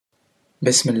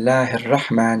Bismillah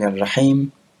ar-Rahman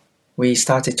ar-Rahim. We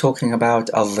started talking about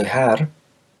al-Zihar,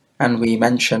 and we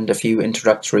mentioned a few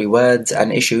introductory words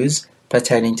and issues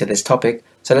pertaining to this topic.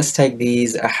 So let's take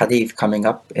these hadith coming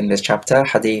up in this chapter,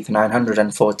 hadith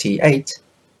 948.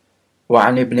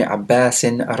 وعن ابن عباس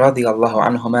رضي الله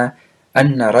عنهما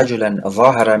أن رجلا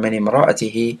ظاهر من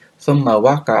امرأته ثم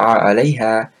وقع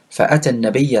عليها فأتى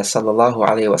النبي صلى الله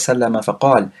عليه وسلم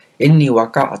فقال إني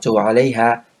وقعت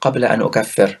عليها قبل أن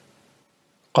أكفر.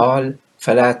 قال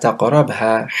فلا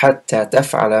تقربها حتى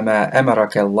تفعل ما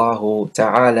أمرك الله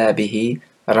تعالى به.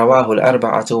 رواه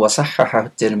الأربعة وصححه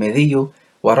الترمذي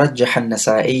ورجح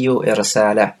النسائي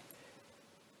إرساله،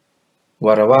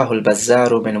 ورواه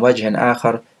البزار من وجه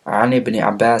آخر عن ابن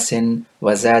عباس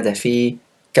وزاد فيه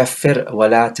كفر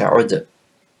ولا تعد.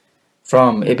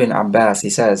 From Ibn Abbas, he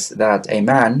says that a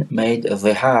man made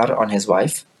dhihar on his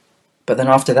wife, but then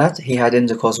after that he had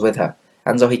intercourse with her,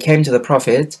 and so he came to the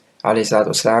Prophet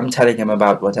ﷺ, telling him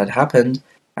about what had happened,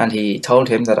 and he told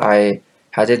him that I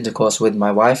had intercourse with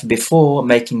my wife before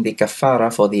making the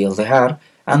kafara for the dhihar,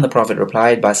 and the Prophet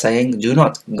replied by saying, do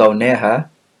not go near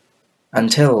her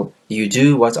until you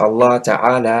do what Allah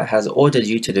Ta'ala has ordered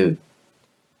you to do.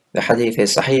 The hadith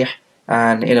is sahih,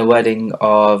 and in a wording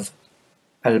of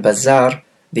Al-Bazzar,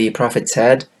 the Prophet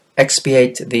said,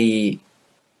 expiate the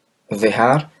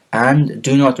dhihar and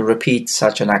do not repeat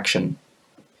such an action.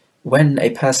 When a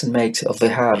person makes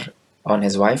dhihar on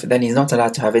his wife, then he's not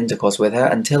allowed to have intercourse with her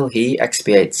until he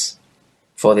expiates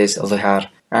for this dhihar.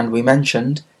 And we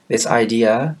mentioned this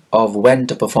idea of when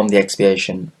to perform the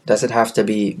expiation. Does it have to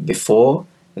be before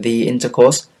the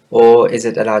intercourse, or is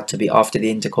it allowed to be after the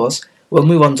intercourse? We'll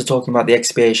move on to talking about the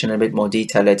expiation in a bit more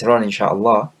detail later on,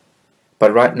 inshallah.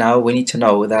 But right now we need to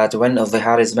know that when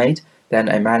dhihar is made, then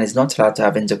a man is not allowed to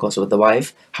have intercourse with the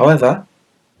wife. However,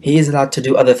 he is allowed to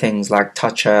do other things like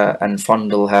touch her and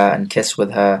fondle her and kiss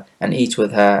with her and eat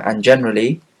with her and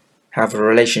generally have a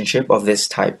relationship of this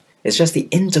type. It's just the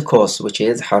intercourse which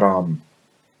is haram.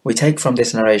 We take from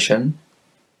this narration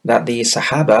that the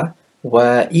Sahaba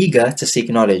were eager to seek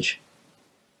knowledge.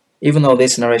 Even though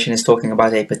this narration is talking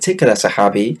about a particular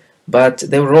Sahabi, but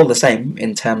they were all the same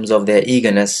in terms of their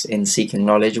eagerness in seeking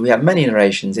knowledge. We have many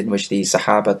narrations in which the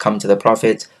Sahaba come to the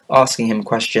Prophet asking him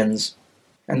questions.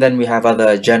 And then we have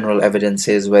other general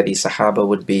evidences where the Sahaba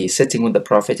would be sitting with the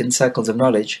Prophet in circles of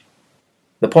knowledge.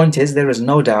 The point is, there is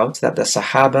no doubt that the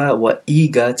Sahaba were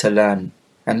eager to learn.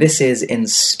 And this is in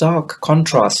stark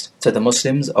contrast to the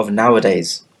Muslims of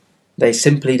nowadays. They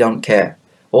simply don't care.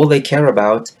 All they care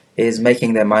about is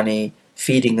making their money,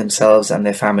 feeding themselves and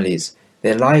their families.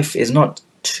 Their life is not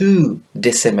too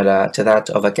dissimilar to that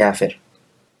of a kafir.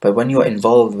 But when you're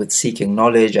involved with seeking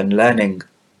knowledge and learning,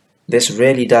 this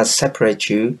really does separate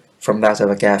you from that of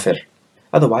a kafir.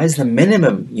 Otherwise, the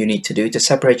minimum you need to do to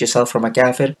separate yourself from a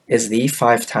kafir is the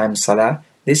 5 times salah.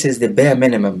 This is the bare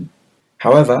minimum.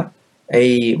 However,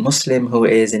 a Muslim who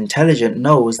is intelligent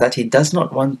knows that he does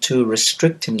not want to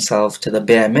restrict himself to the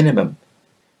bare minimum.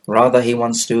 Rather, he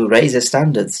wants to raise his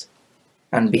standards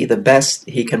and be the best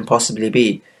he can possibly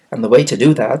be. And the way to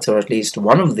do that, or at least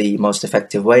one of the most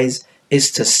effective ways,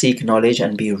 is to seek knowledge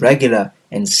and be regular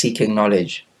in seeking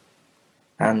knowledge.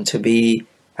 And to be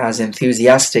as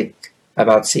enthusiastic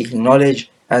about seeking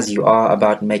knowledge as you are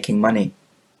about making money.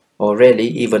 Or really,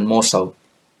 even more so.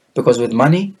 Because with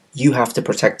money, you have to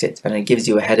protect it, and it gives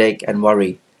you a headache and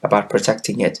worry about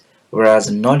protecting it.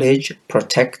 Whereas knowledge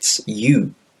protects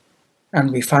you.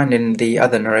 And we find in the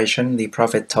other narration, the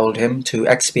Prophet told him to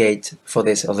expiate for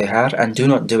this dhihar and do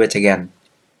not do it again.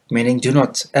 Meaning, do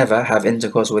not ever have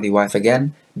intercourse with your wife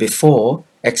again before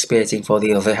expiating for the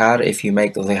dhihar if you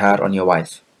make the dhihar on your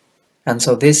wife. And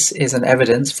so this is an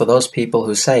evidence for those people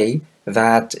who say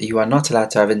that you are not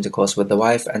allowed to have intercourse with the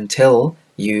wife until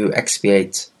you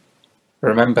expiate.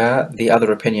 Remember, the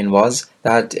other opinion was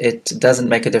that it doesn't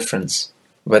make a difference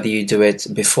whether you do it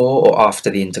before or after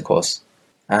the intercourse.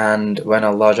 And when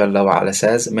Allah Jalla wa Ala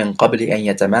says, مِن قَبْلِ أَن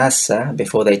يَتَمَاسَّ,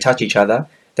 before they touch each other,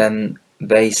 then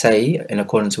they say, in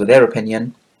accordance with their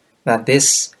opinion, that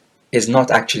this is not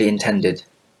actually intended.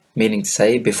 Meaning to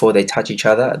say, before they touch each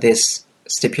other, this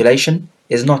stipulation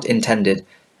is not intended.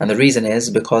 And the reason is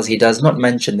because he does not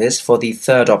mention this for the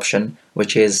third option,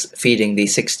 which is feeding the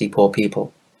 60 poor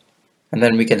people. And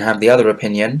then we can have the other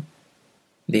opinion,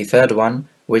 the third one,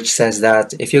 which says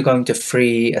that if you're going to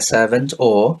free a servant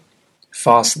or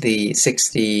fast the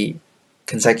 60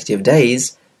 consecutive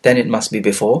days, then it must be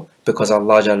before, because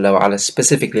Allah Jalla wa Ala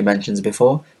specifically mentions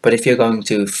before. But if you're going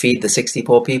to feed the 60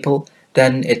 poor people,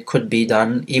 then it could be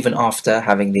done even after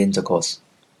having the intercourse.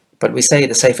 But we say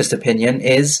the safest opinion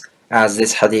is, as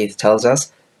this hadith tells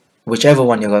us, whichever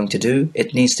one you're going to do,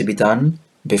 it needs to be done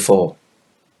before.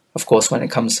 Of course, when it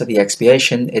comes to the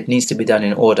expiation, it needs to be done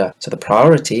in order. So the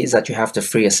priority is that you have to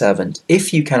free a servant.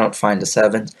 If you cannot find a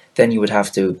servant, then you would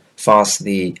have to fast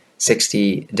the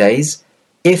 60 days.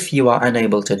 If you are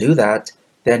unable to do that,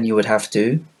 then you would have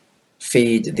to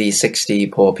feed the 60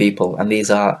 poor people. And these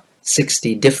are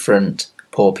 60 different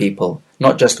poor people,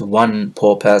 not just one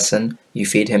poor person. You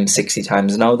feed him 60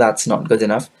 times. No, that's not good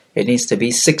enough. It needs to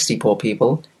be 60 poor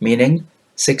people, meaning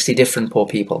 60 different poor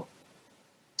people.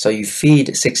 So you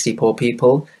feed 60 poor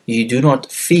people, you do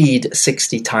not feed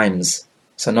 60 times.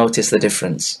 So notice the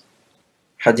difference.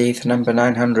 Hadith number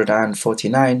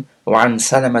 949 وعن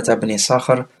سلمة بن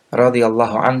صخر رضي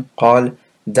الله عنه قال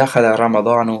دخل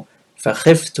رمضان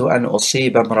فخفت أن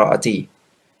أصيب امرأتي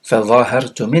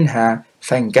فظاهرت منها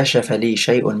فانكشف لي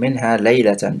شيء منها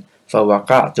ليلة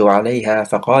فوقعت عليها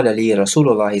فقال لي رسول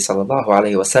الله صلى الله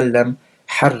عليه وسلم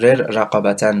حرر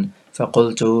رقبة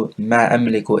فقلت ما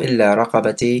أملك إلا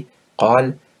رقبتي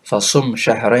قال فصم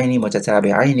شهرين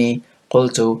متتابعين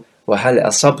قلت وهل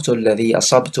أصبت الذي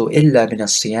أصبت إلا من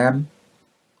الصيام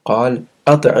قال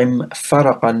أطعم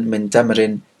فرقا من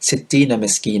تمر 60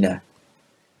 مسكينة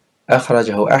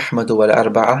أخرجه أحمد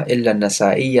والأربعة إلا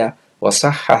النسائية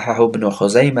وصححه ابن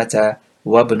خزيمة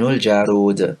وابن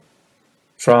الجارود.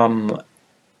 From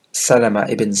Salama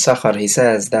ibn Sakhar, he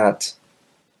says that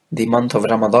the month of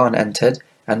Ramadan entered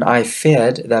and I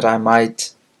feared that I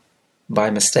might by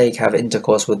mistake have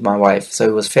intercourse with my wife. So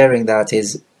he was fearing that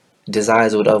his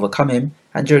desires would overcome him,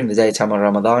 and during the daytime of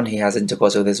Ramadan he has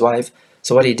intercourse with his wife.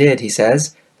 So what he did, he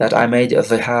says, that I made a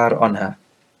dhihar on her.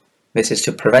 This is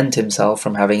to prevent himself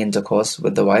from having intercourse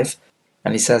with the wife.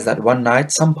 And he says that one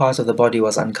night some part of the body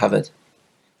was uncovered,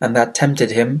 and that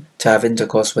tempted him to have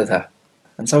intercourse with her.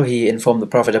 And so he informed the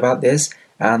Prophet about this,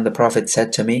 and the Prophet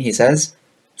said to me, he says,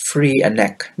 free a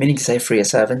neck, meaning to say free a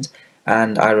servant.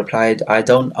 And I replied, I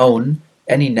don't own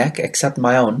any neck except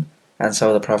my own. And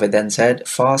so the Prophet then said,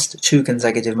 fast 2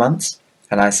 consecutive months.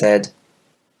 And I said,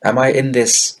 am I in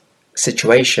this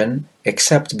situation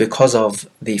except because of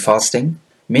the fasting?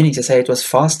 Meaning to say it was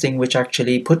fasting which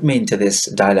actually put me into this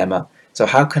dilemma. So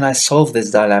how can I solve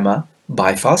this dilemma?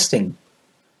 By fasting.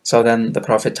 So then the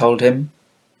Prophet told him,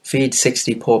 feed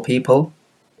 60 poor people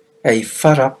a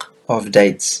faraq of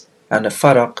dates. And a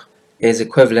faraq is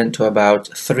equivalent to about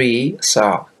 3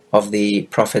 sa' of the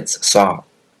Prophet's sa'.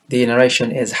 The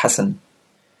narration is Hasan.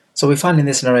 So we find in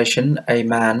this narration a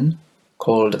man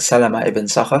called Salama ibn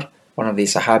Sakhar, one of the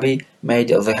Sahabi, made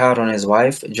dhihar on his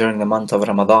wife during the month of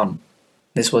Ramadan.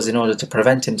 This was in order to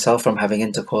prevent himself from having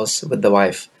intercourse with the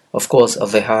wife. Of course,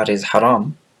 dhihar is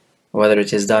haram, whether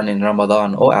it is done in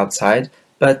Ramadan or outside,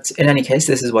 but in any case,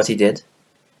 this is what he did.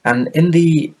 And in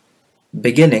the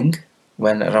beginning,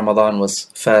 when Ramadan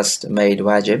was first made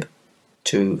wajib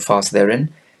to fast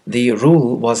therein, the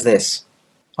rule was this.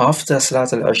 After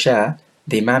Salat al-Isha,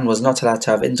 the man was not allowed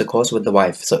to have intercourse with the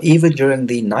wife. So even during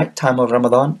the night time of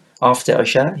Ramadan, after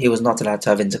Isha, he was not allowed to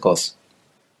have intercourse.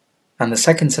 And the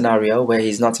second scenario where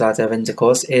he's not allowed to have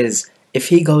intercourse is if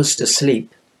he goes to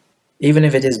sleep, even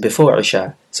if it is before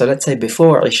Isha. So let's say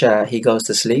before Isha he goes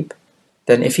to sleep,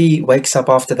 then if he wakes up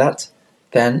after that,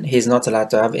 then he's not allowed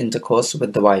to have intercourse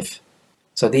with the wife.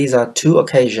 So these are 2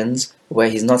 occasions where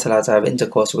he's not allowed to have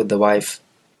intercourse with the wife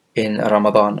in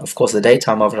Ramadan. Of course, the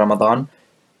daytime of Ramadan,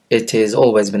 it has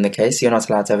always been the case, you're not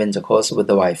allowed to have intercourse with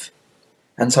the wife.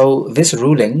 And so this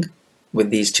ruling, with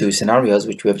these 2 scenarios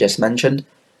which we have just mentioned,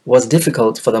 was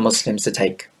difficult for the Muslims to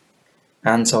take.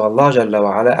 And so Allah Jalla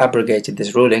wa Ala abrogated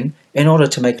this ruling in order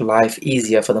to make life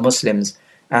easier for the Muslims.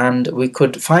 And we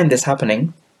could find this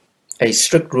happening. A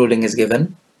strict ruling is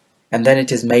given, and then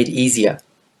it is made easier,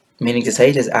 meaning to say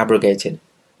it is abrogated.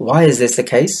 Why is this the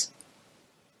case?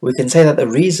 We can say that the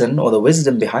reason or the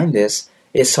wisdom behind this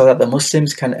is so that the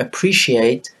Muslims can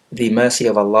appreciate the mercy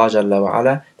of Allah Jalla wa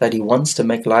Ala, that He wants to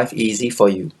make life easy for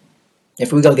you.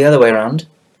 If we go the other way around,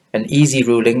 an easy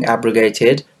ruling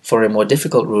abrogated for a more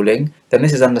difficult ruling, then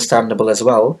this is understandable as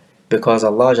well, because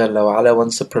Allah Jalla wa Ala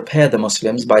wants to prepare the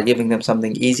Muslims by giving them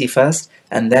something easy first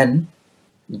and then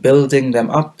building them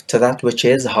up to that which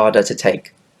is harder to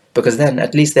take, because then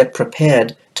at least they're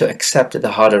prepared to accept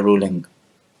the harder ruling.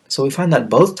 So we find that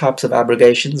both types of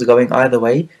abrogations, going either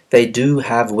way, they do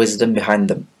have wisdom behind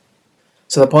them.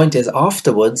 So the point is,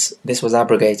 afterwards this was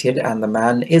abrogated and the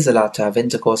man is allowed to have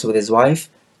intercourse with his wife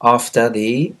after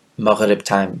the Maghrib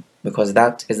time, because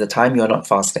that is the time you're not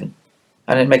fasting.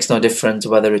 And it makes no difference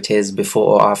whether it is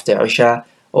before or after Isha,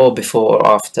 or before or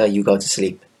after you go to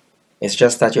sleep. It's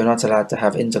just that you're not allowed to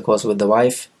have intercourse with the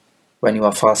wife when you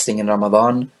are fasting in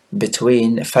Ramadan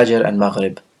between Fajr and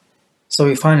Maghrib. So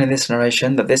we find in this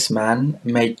narration that this man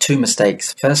made two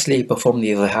mistakes. Firstly, he performed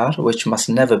the dhihar, which must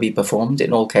never be performed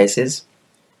in all cases.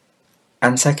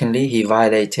 And secondly, he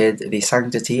violated the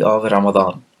sanctity of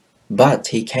Ramadan. But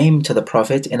he came to the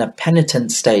Prophet in a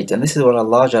penitent state, and this is what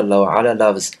Allah Jalla wa Ala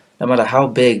loves. No matter how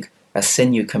big a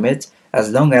sin you commit,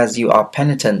 as long as you are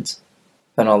penitent,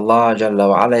 then Allah Jalla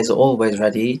wa Ala is always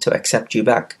ready to accept you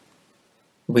back.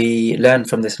 We learn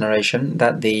from this narration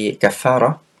that the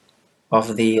kafara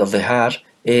of the dhihar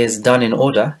is done in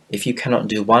order. If you cannot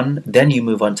do one, then you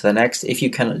move on to the next. If you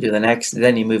cannot do the next,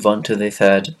 then you move on to the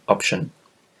third option.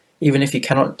 Even if you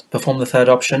cannot perform the third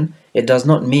option, it does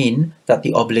not mean that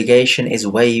the obligation is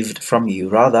waived from you.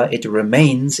 Rather, it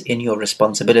remains in your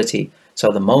responsibility. So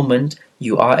the moment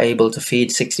you are able to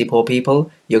feed 60 poor people,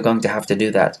 you're going to have to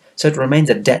do that. So it remains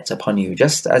a debt upon you,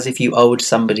 just as if you owed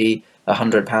somebody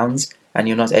 £100 and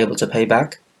you're not able to pay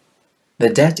back. The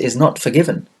debt is not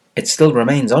forgiven. It still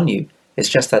remains on you. It's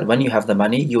just that when you have the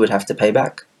money, you would have to pay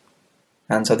back.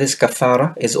 And so this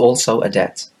kafara is also a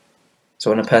debt. So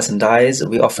when a person dies,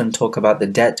 we often talk about the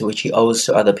debt which he owes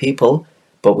to other people,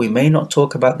 but we may not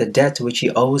talk about the debt which he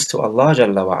owes to Allah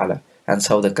Jalla wa Ala. And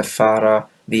so the kafara,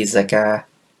 the zakah,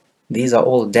 these are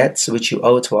all debts which you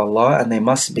owe to Allah and they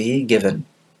must be given.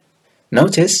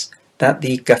 Notice that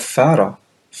the kafara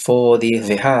for the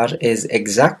dhihar is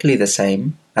exactly the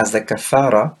same as the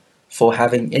kafara for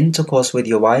having intercourse with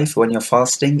your wife when you're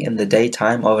fasting in the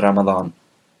daytime of Ramadan.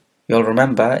 You'll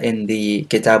remember in the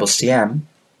Kitab al-Siyam,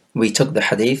 we took the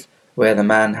hadith where the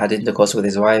man had intercourse with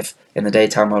his wife in the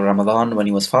daytime of Ramadan when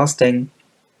he was fasting,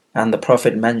 and the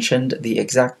Prophet mentioned the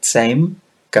exact same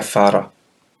kafara.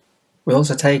 We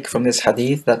also take from this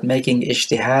hadith that making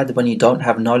ijtihad when you don't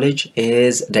have knowledge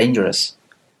is dangerous.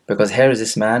 Because here is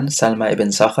this man, Salma ibn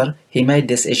Sakhr, he made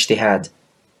this ijtihad.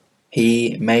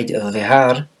 He made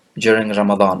dhihar during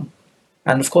Ramadan.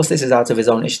 And of course this is out of his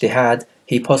own ijtihad.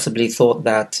 He possibly thought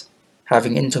that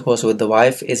having intercourse with the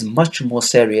wife is much more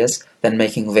serious than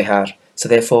making dhihar. So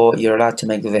therefore you're allowed to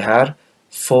make dhihar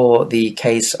for the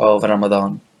case of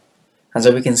Ramadan. And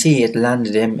so we can see it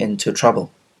landed him into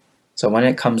trouble. So when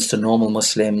it comes to normal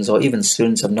Muslims or even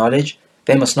students of knowledge,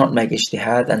 they must not make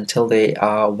ijtihad until they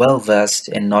are well versed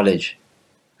in knowledge.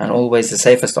 And always the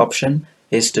safest option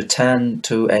is to turn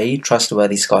to a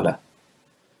trustworthy scholar.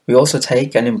 We also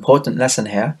take an important lesson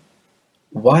here.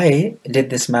 Why did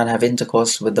this man have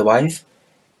intercourse with the wife?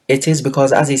 It is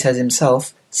because, as he says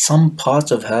himself, some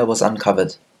part of her was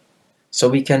uncovered. So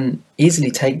we can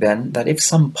easily take then that if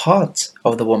some part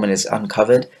of the woman is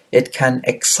uncovered, it can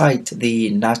excite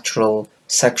the natural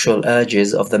sexual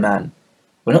urges of the man.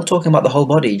 We're not talking about the whole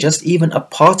body, just even a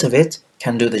part of it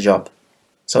can do the job.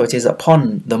 So it is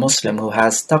upon the Muslim who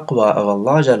has taqwa of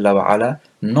Allah Jalla wa Ala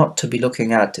not to be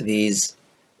looking at these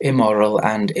immoral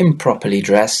and improperly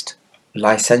dressed,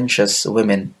 licentious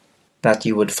women that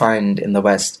you would find in the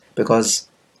West, because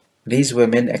these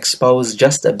women expose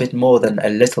just a bit more than a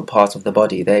little part of the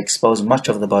body. They expose much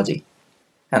of the body.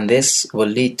 And this will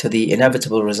lead to the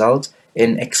inevitable result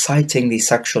in exciting the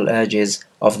sexual urges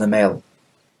of the male,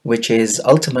 which is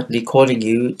ultimately calling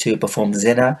you to perform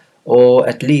zina, or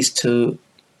at least to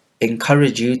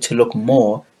encourage you to look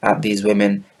more at these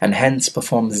women and hence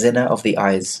perform zina of the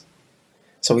eyes.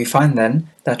 So we find then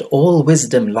that all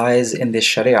wisdom lies in this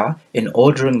sharia in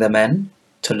ordering the men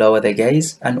to lower their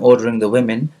gaze and ordering the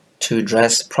women to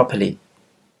dress properly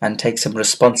and take some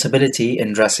responsibility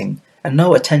in dressing. And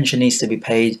no attention needs to be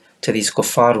paid to these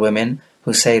kuffar women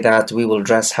who say that we will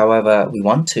dress however we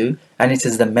want to, and it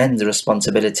is the men's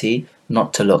responsibility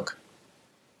not to look.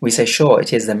 We say, sure,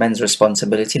 it is the men's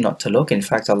responsibility not to look. In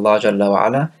fact, Allah Jalla wa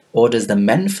Ala orders the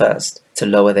men first to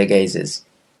lower their gazes.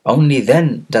 Only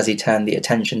then does He turn the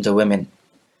attention to women.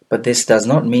 But this does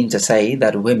not mean to say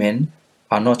that women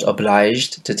are not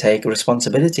obliged to take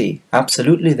responsibility.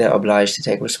 Absolutely, they're obliged to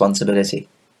take responsibility.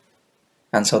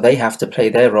 And so they have to play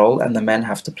their role and the men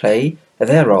have to play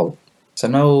their role. So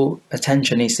no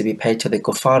attention needs to be paid to the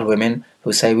kuffar women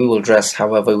who say we will dress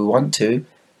however we want to.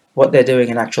 What they're doing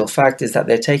in actual fact is that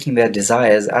they're taking their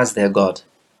desires as their God.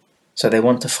 So they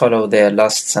want to follow their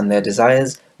lusts and their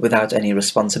desires without any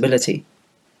responsibility.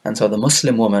 And so the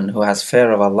Muslim woman who has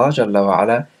fear of Allah Jalla wa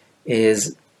Ala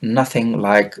is nothing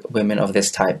like women of this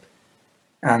type.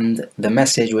 And the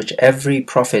message which every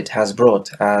prophet has brought,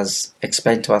 as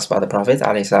explained to us by the Prophet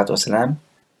ﷺ,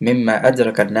 مِمَّا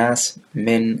أَدْرَكَ النَّاسِ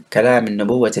مِنْ كَلَامِ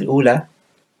النُّبُوَّةِ الْأُولَى,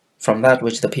 from that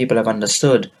which the people have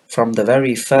understood from the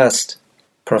very first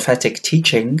prophetic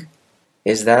teaching,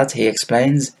 is that, he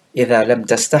explains, إِذَا لَمْ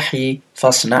تَسْتَحِي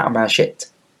فَاصْنَعْ مَا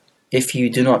شِئْتَ. If you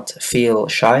do not feel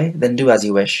shy, then do as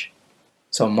you wish.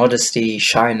 So modesty,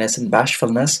 shyness and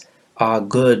bashfulness are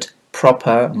good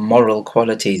proper moral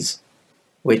qualities,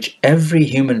 which every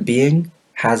human being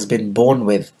has been born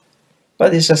with.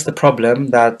 But it's just the problem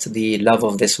that the love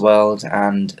of this world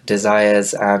and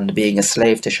desires and being a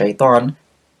slave to shaitan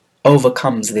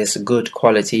overcomes this good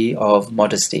quality of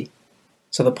modesty.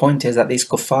 So the point is that these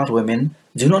kuffar women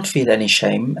do not feel any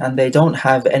shame, and they don't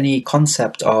have any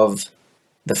concept of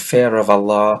the fear of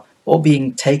Allah or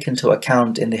being taken to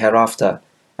account in the hereafter.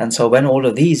 And so when all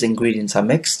of these ingredients are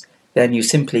mixed, then you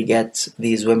simply get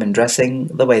these women dressing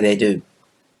the way they do.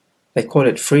 They call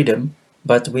it freedom,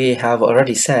 but we have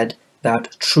already said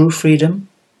that true freedom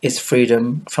is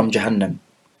freedom from Jahannam.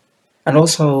 And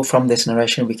also from this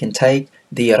narration we can take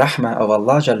the rahmah of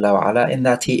Allah Jalla wa Ala in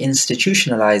that He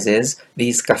institutionalizes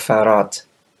these kafarat.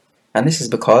 And this is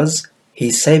because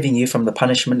He's saving you from the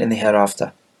punishment in the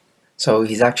hereafter. So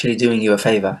He's actually doing you a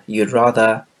favor. You'd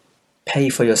rather pay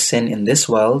for your sin in this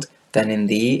world than in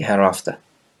the hereafter.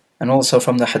 And also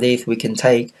from the hadith we can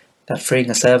take that freeing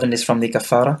a servant is from the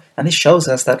kafara, and this shows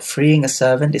us that freeing a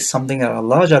servant is something that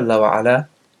Allah Jalla wa Ala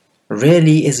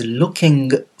really is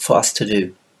looking for us to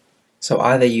do. So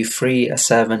either you free a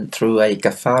servant through a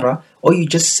kafara, or you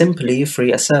just simply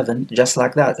free a servant just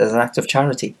like that as an act of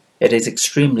charity. It is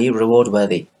extremely reward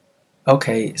worthy.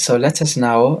 Okay, so let us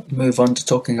now move on to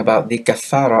talking about the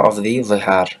kafara of the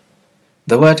zihar.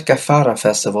 The word kafara,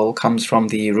 first of all, comes from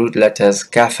the root letters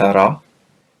kafara,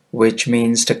 which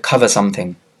means to cover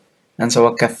something. And so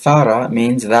a kafara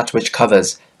means that which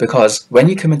covers, because when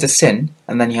you commit a sin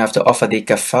and then you have to offer the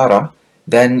kafara,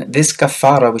 then this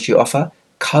kafara which you offer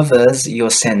covers your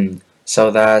sin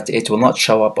so that it will not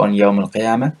show up on Yawm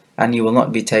al-Qiyamah and you will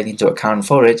not be taken into account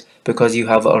for it because you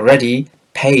have already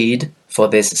paid for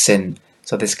this sin.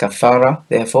 So this kafara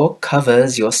therefore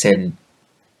covers your sin.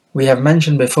 We have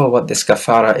mentioned before what this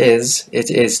kafara is.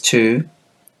 It is to,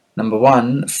 number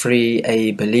one, free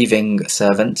a believing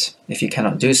servant. If you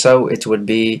cannot do so, it would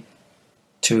be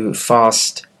to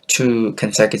fast 2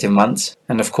 consecutive months.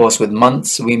 And of course with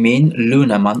months we mean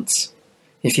lunar months.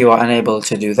 If you are unable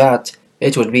to do that,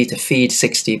 it would be to feed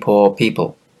 60 poor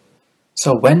people.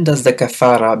 So when does the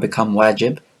kafara become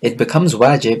wajib? It becomes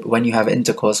wajib when you have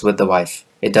intercourse with the wife.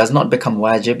 It does not become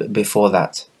wajib before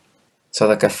that. So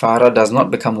the kafara does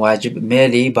not become wajib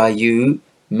merely by you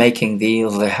making the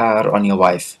zihar on your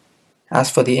wife. As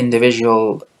for the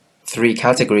individual 3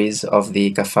 categories of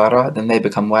the kafara, then they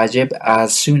become wajib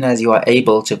as soon as you are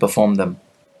able to perform them.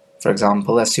 For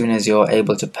example, as soon as you're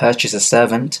able to purchase a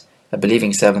servant, a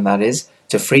believing servant that is,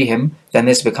 to free him, then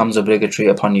this becomes obligatory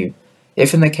upon you.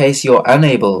 If in the case you're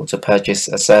unable to purchase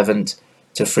a servant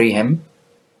to free him,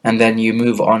 and then you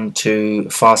move on to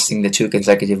fasting the 2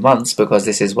 consecutive months because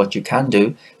this is what you can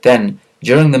do, then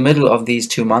during the middle of these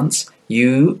 2 months,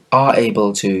 you are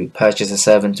able to purchase a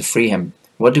servant to free him.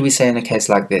 What do we say in a case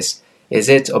like this? Is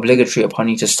it obligatory upon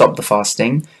you to stop the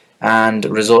fasting and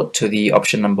resort to the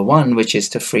option number 1, which is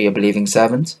to free a believing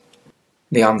servant?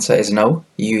 The answer is no.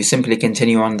 You simply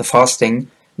continue on the fasting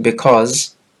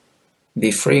because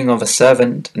the freeing of a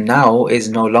servant now is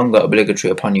no longer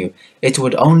obligatory upon you. It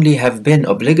would only have been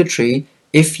obligatory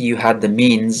if you had the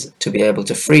means to be able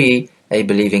to free a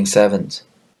believing servant.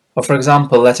 Or for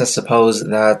example, let us suppose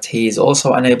that he is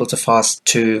also unable to fast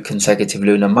 2 consecutive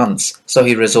lunar months, so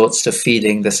he resorts to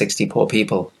feeding the 60 poor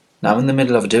people. Now in the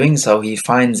middle of doing so, he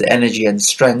finds energy and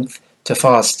strength to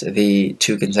fast the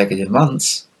 2 consecutive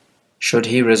months. Should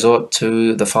he resort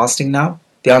to the fasting now?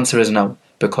 The answer is no,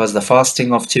 because the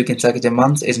fasting of 2 consecutive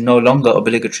months is no longer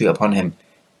obligatory upon him.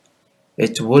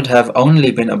 It would have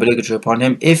only been obligatory upon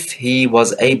him if he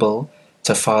was able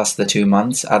to fast the 2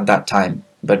 months at that time.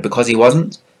 But because he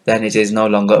wasn't, then it is no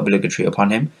longer obligatory upon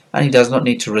him, and he does not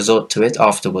need to resort to it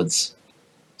afterwards.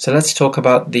 So let's talk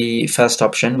about the first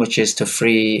option, which is to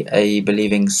free a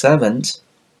believing servant.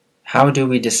 How do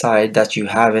we decide that you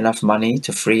have enough money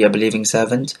to free a believing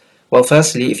servant? Well,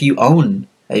 firstly, if you own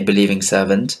a believing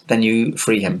servant, then you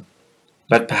free him.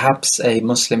 But perhaps a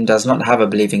Muslim does not have a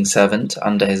believing servant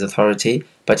under his authority,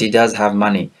 but he does have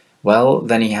money. Well,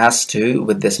 then he has to,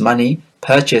 with this money,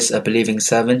 purchase a believing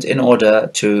servant in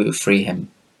order to free him.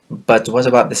 But what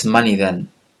about this money then?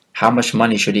 How much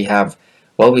money should he have?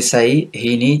 Well, we say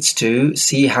he needs to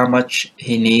see how much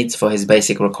he needs for his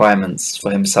basic requirements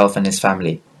for himself and his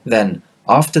family. Then,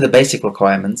 after the basic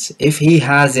requirements, if he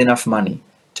has enough money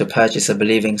to purchase a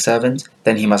believing servant,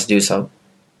 then he must do so.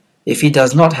 If he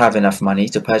does not have enough money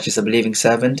to purchase a believing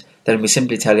servant, then we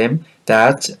simply tell him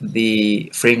that the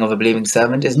freeing of a believing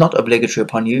servant is not obligatory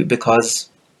upon you because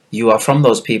you are from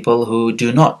those people who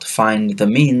do not find the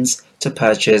means to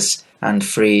purchase and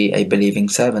free a believing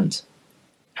servant.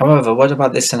 However, what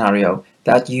about this scenario?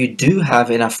 That you do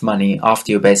have enough money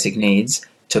after your basic needs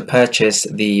to purchase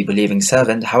the believing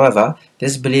servant. However,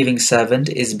 this believing servant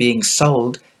is being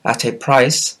sold at a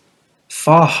price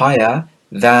far higher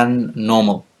than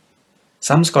normal.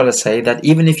 Some scholars say that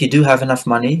even if you do have enough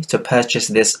money to purchase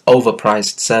this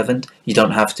overpriced servant, you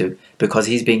don't have to, because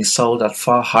he's being sold at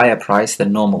far higher price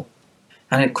than normal.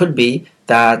 And it could be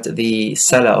that the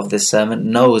seller of this servant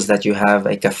knows that you have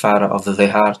a kafara of the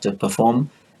dhihar to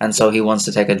perform, and so he wants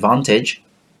to take advantage,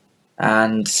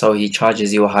 and so he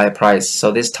charges you a higher price.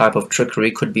 So this type of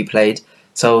trickery could be played.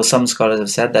 So some scholars have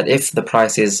said that if the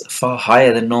price is far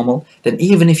higher than normal, then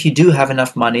even if you do have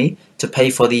enough money to pay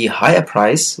for the higher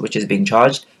price which is being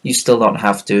charged, you still don't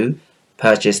have to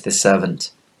purchase this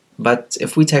servant. But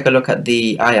if we take a look at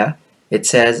the ayah, it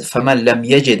says فَمَنْ لَمْ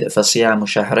يَجِدْ فَصِيَامُ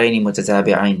شَهْرَيْنِ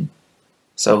مُتَتَابِعَيْنِ.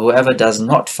 So whoever does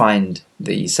not find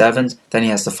the servant, then he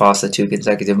has to fast the 2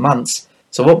 consecutive months.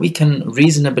 So what we can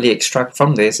reasonably extract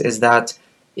from this is that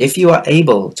if you are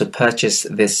able to purchase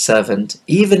this servant,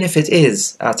 even if it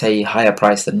is at a higher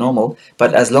price than normal,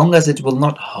 but as long as it will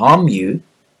not harm you,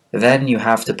 then you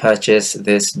have to purchase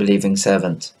this believing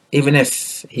servant, even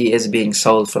if he is being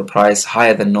sold for a price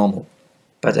higher than normal.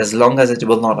 But as long as it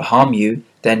will not harm you,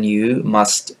 then you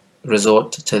must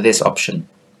resort to this option.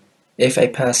 If a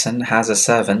person has a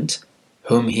servant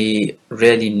whom he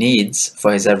really needs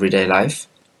for his everyday life,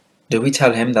 do we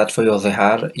tell him that for your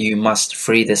dhihar you must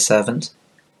free this servant?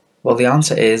 Well, the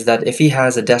answer is that if he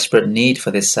has a desperate need for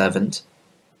this servant,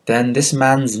 then this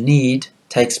man's need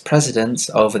takes precedence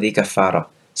over the kafara.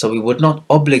 So we would not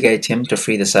obligate him to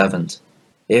free the servant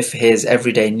if his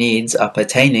everyday needs are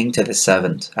pertaining to this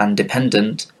servant and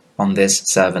dependent on this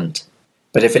servant.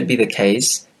 But if it be the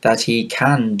case that he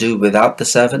can do without the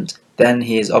servant, then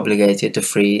he is obligated to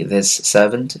free this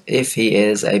servant if he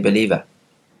is a believer.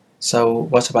 So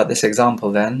what about this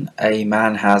example then? A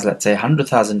man has, let's say,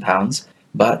 £100,000,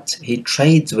 but he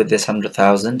trades with this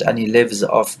 100,000 and he lives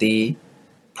off the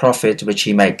profit which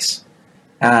he makes.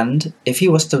 And if he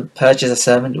was to purchase a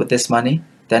servant with this money,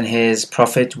 then his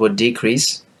profit would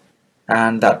decrease,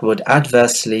 and that would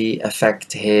adversely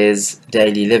affect his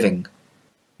daily living.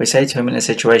 We say to him in a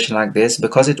situation like this,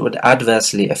 because it would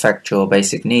adversely affect your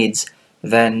basic needs,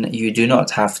 then you do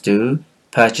not have to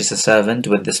purchase a servant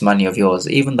with this money of yours,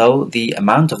 even though the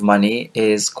amount of money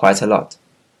is quite a lot.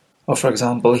 Or for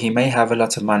example, he may have a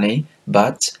lot of money,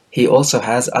 but he also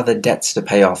has other debts to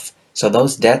pay off. So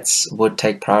those debts would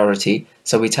take priority.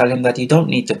 So we tell him that you don't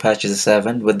need to purchase a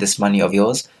servant with this money of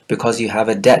yours because you have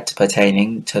a debt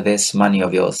pertaining to this money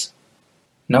of yours.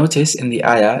 Notice in the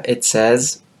ayah it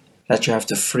says that you have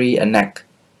to free a neck.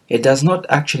 It does not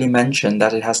actually mention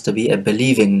that it has to be a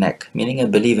believing neck, meaning a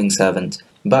believing servant,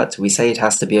 but we say it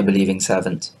has to be a believing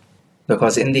servant.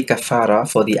 Because in the kafara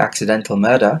for the accidental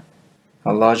murder,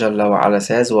 Allah Jalla wa Ala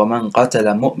says, وَمَنْ قَتَلَ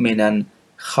مُؤْمِنًا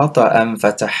خَطَأً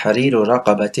فَتَحْرِيرُ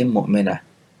رَقَبَةٍ مُؤْمِنَةٍ.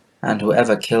 And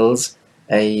whoever kills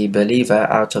a believer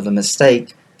out of a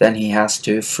mistake, then he has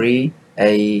to free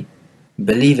a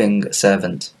believing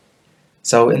servant.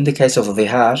 So in the case of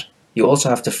dhihar, you also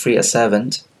have to free a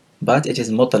servant, but it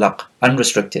is mutlaq,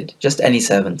 unrestricted, just any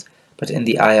servant. But in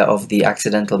the ayah of the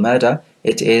accidental murder,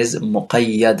 it is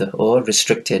muqayyad, or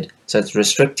restricted. So it's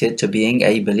restricted to being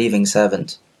a believing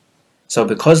servant. So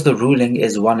because the ruling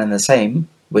is one and the same,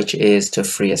 which is to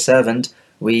free a servant,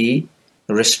 we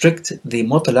restrict the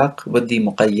mutlaq with the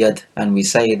muqayyad, and we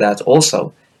say that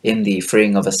also in the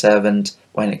freeing of a servant,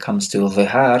 when it comes to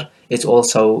dhihar, it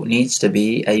also needs to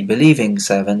be a believing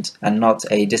servant and not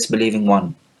a disbelieving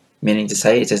one, meaning to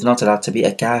say it is not allowed to be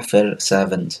a kafir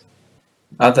servant.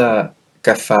 Other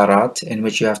kafarat in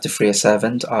which you have to free a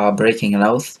servant are breaking an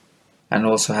oath and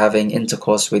also having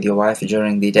intercourse with your wife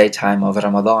during the daytime of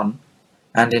Ramadan.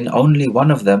 And in only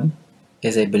one of them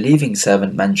is a believing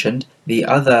servant mentioned. The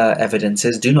other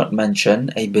evidences do not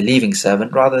mention a believing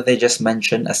servant, rather they just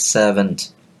mention a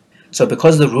servant. So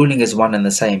because the ruling is one and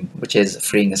the same, which is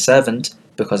freeing a servant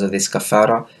because of this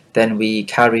kafara, then we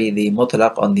carry the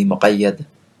mutlaq on the muqayyad,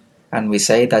 and we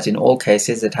say that in all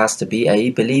cases it has to be a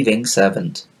believing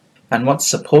servant. And what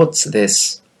supports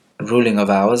this ruling of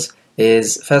ours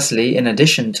is, firstly, in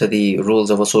addition to the rules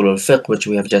of usul al-fiqh which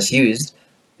we have just used,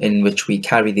 in which we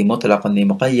carry the mutlaq on the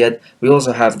muqayyad, we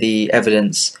also have the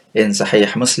evidence in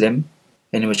Sahih Muslim,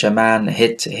 in which a man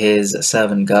hit his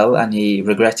servant girl and he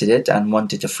regretted it and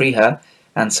wanted to free her,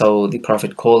 and so the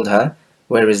Prophet called her,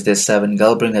 "Where is this servant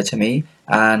girl? Bring her to me."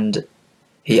 And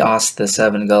he asked the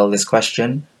servant girl this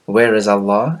question, "Where is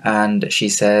Allah?" And she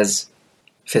says,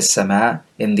 "Fis sama,"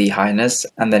 in the highness.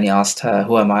 And then he asked her,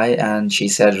 "Who am I?" And she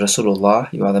said,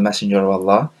 "Rasulullah, you are the messenger of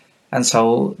Allah." And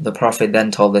so the Prophet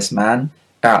then told this man,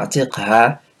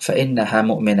 "A'tiqha fa innaha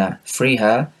mu'mina," free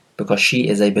her because she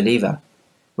is a believer.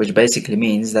 which basically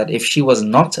means that if she was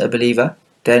not a believer,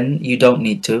 then you don't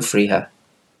need to free her.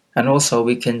 And also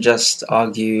we can just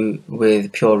argue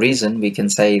with pure reason. We can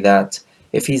say that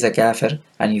if he's a kafir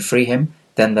and you free him,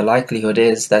 then the likelihood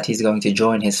is that he's going to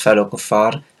join his fellow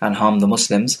kuffar and harm the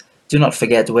Muslims. Do not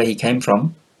forget where he came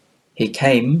from. He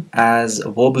came as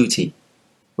war booty,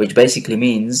 which basically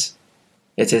means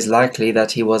it is likely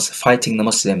that he was fighting the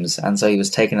Muslims, and so he was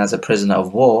taken as a prisoner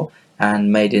of war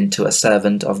and made into a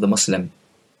servant of the Muslim.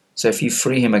 So if you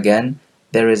free him again,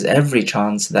 there is every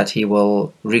chance that he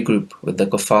will regroup with the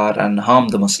kuffar and harm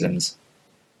the Muslims.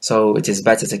 So it is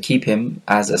better to keep him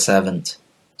as a servant.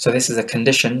 So this is a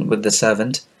condition with the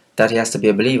servant, that he has to be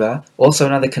a believer. Also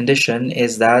another condition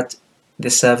is that the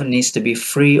servant needs to be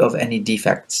free of any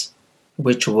defects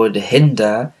which would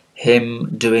hinder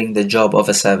him doing the job of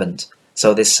a servant.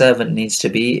 So this servant needs to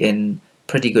be in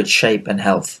pretty good shape and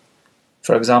health.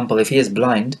 For example, if he is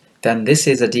blind, then this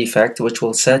is a defect which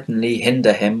will certainly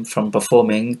hinder him from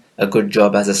performing a good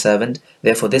job as a servant.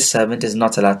 Therefore, this servant is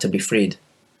not allowed to be freed.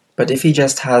 But if he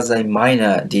just has a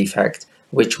minor defect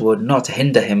which would not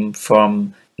hinder him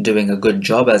from doing a good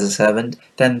job as a servant,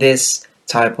 then this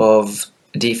type of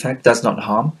defect does not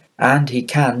harm and he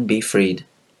can be freed.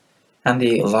 And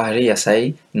the Zahiriyya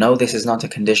say, no, this is not a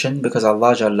condition, because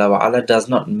Allah Jalla wa Ala does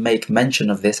not make mention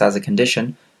of this as a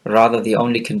condition. Rather, the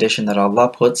only condition that Allah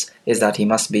puts is that he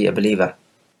must be a believer.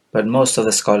 But most of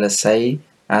the scholars say,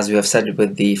 as we have said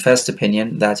with the first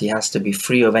opinion, that he has to be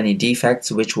free of any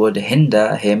defects which would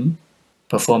hinder him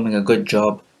performing a good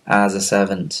job as a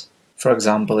servant. For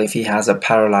example, if he has a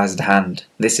paralyzed hand,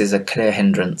 this is a clear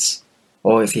hindrance.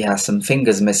 Or if he has some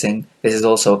fingers missing, this is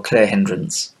also a clear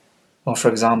hindrance. Or for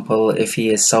example, if he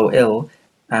is so ill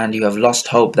and you have lost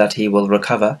hope that he will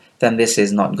recover, then this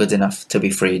is not good enough to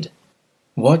be freed.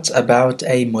 What about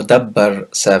a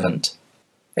mudabbar servant?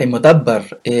 A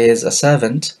mudabbar is a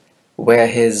servant where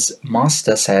his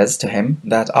master says to him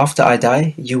that after I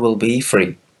die, you will be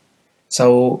free.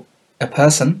 So a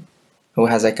person who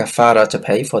has a kafara to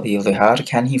pay for the dhihar,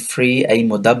 can he free a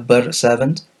mudabbar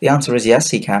servant? The answer is yes,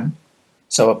 he can.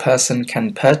 So a person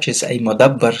can purchase a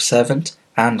mudabbar servant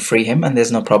and free him, and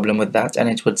there's no problem with that, and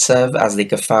it would serve as the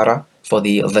kafara for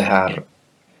the dhihar.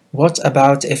 What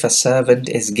about if a servant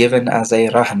is given as a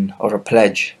rahan, or a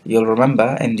pledge? You'll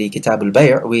remember in the Kitab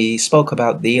al-Bay' we spoke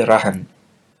about the rahan.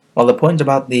 Well, the point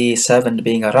about the servant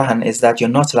being a rahan is that you're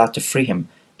not allowed to free him,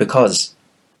 because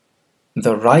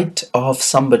the right of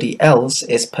somebody else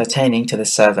is pertaining to the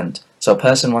servant. So a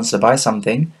person wants to buy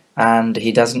something and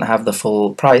he doesn't have the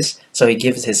full price, so he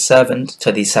gives his servant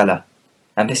to the seller.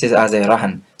 And this is as a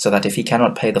rahan, so that if he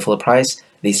cannot pay the full price,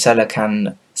 the seller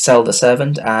can sell the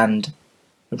servant and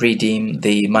redeem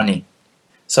the money.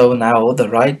 So now the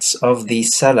rights of the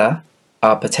seller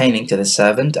are pertaining to the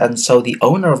servant, and so the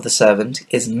owner of the servant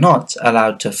is not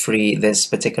allowed to free this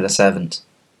particular servant.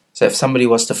 So if somebody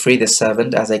was to free this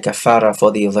servant as a kafara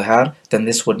for the dhihar, then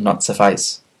this would not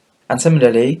suffice. And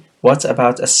similarly, what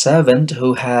about a servant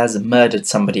who has murdered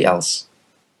somebody else?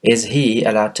 Is he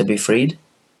allowed to be freed?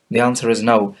 The answer is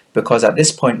no, because at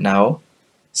this point now,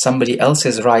 somebody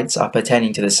else's rights are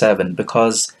pertaining to the servant,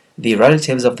 because the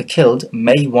relatives of the killed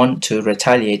may want to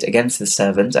retaliate against the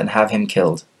servant and have him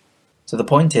killed. So the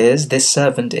point is, this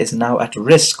servant is now at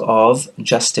risk of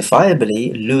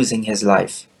justifiably losing his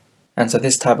life. And so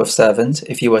this type of servant,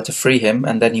 if you were to free him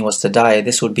and then he was to die,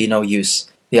 this would be no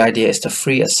use. The idea is to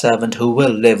free a servant who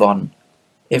will live on.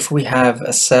 If we have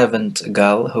a servant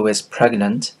girl who is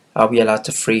pregnant, are we allowed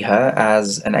to free her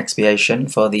as an expiation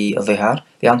for the dhihar?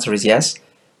 The answer is yes.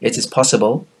 It is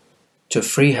possible to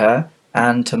free her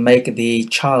and to make the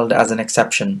child as an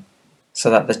exception, so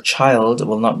that the child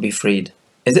will not be freed.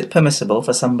 Is it permissible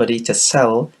for somebody to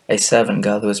sell a servant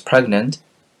girl who is pregnant,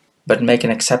 but make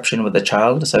an exception with the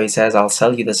child? So he says, I'll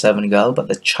sell you the servant girl, but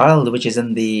the child which is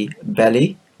in the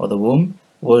belly or the womb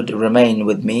would remain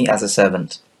with me as a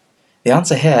servant. The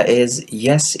answer here is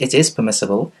yes, it is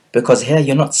permissible, because here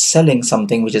you're not selling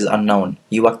something which is unknown,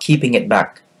 you are keeping it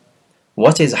back.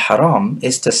 What is haram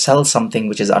is to sell something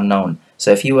which is unknown.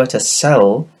 So if you were to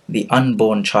sell the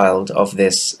unborn child of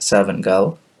this servant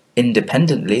girl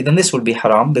independently, then this would be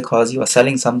haram, because you are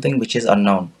selling something which is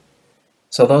unknown.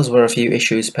 So those were a few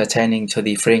issues pertaining to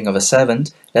the freeing of a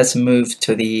servant. Let's move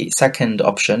to the second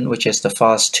option, which is to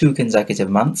fast 2 consecutive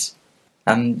months.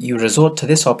 And you resort to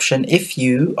this option if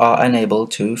you are unable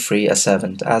to free a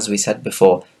servant, as we said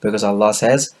before, because Allah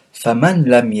says, فَمَنْ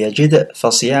لَمْ يَجِدْ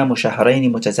فَصِيَامُ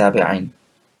شَهْرَيْنِ مُتَتَابِعَيْنِ.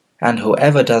 And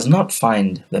whoever does not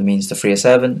find the means to free a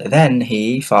servant, then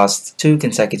he fasts 2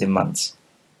 consecutive months.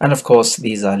 And of course,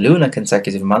 these are lunar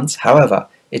consecutive months. However,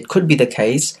 it could be the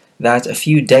case that a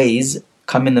few days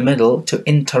come in the middle to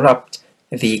interrupt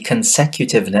the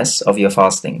consecutiveness of your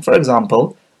fasting. For example,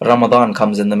 Ramadan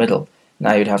comes in the middle.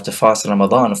 Now you'd have to fast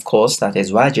Ramadan, of course, that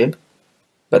is wajib.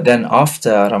 But then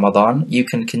after Ramadan, you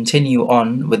can continue on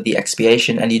with the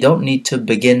expiation and you don't need to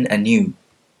begin anew.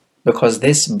 Because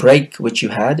this break which you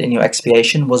had in your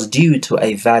expiation was due to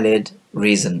a valid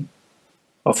reason.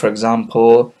 Or for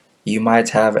example, you might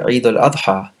have Eid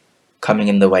al-Adha coming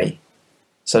in the way.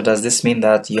 So does this mean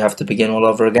that you have to begin all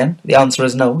over again? The answer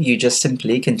is no, you just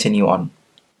simply continue on.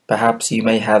 Perhaps you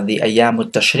may have the Ayyam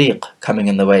al-Tashriq coming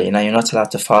in the way. Now you're not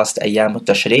allowed to fast Ayyam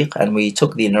al-Tashriq, and we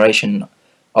took the narration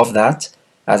of that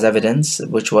as evidence,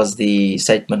 which was the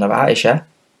statement of Aisha,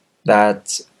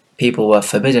 that people were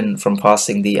forbidden from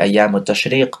fasting the Ayyam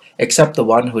al-Tashriq, except the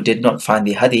one who did not find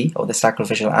the hadi, or the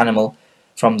sacrificial animal,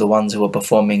 from the ones who were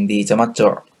performing the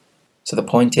tamattu'. So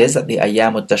the point is that the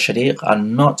Ayyam al-Tashriq are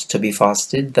not to be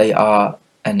fasted, they are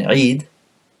an Eid.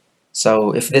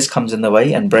 So if this comes in the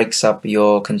way and breaks up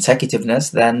your consecutiveness,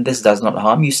 then this does not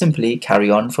harm, you simply carry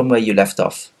on from where you left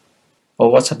off.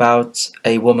 Or what about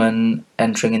a woman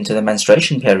entering into the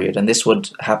menstruation period? And this would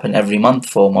happen every month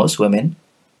for most women.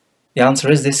 The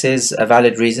answer is this is a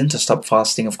valid reason to stop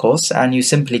fasting, of course, and you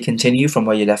simply continue from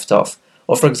where you left off.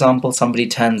 Or for example, somebody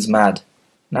turns mad.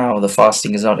 Now the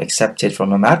fasting is not accepted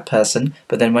from a mad person,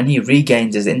 but then when he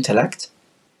regains his intellect,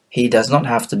 he does not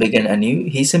have to begin anew,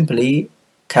 he simply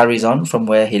carries on from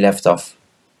where he left off.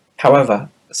 However,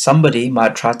 somebody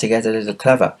might try to get a little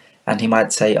clever, and he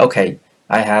might say, okay,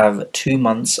 I have 2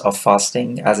 months of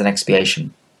fasting as an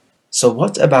expiation. So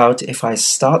what about if I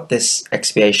start this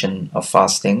expiation of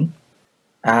fasting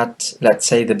at, let's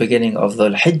say, the beginning of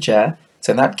Dhul Hijjah?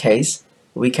 So in that case,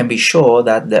 we can be sure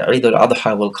that the Eid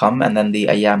al-Adha will come and then the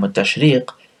Ayyam al-Tashriq.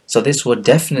 So this would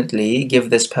definitely give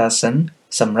this person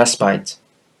some respite.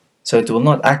 So it will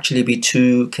not actually be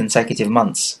 2 consecutive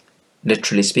months,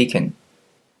 literally speaking,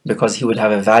 because he would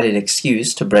have a valid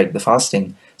excuse to break the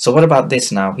fasting. So what about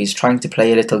this now? He's trying to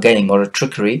play a little game or a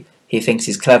trickery. He thinks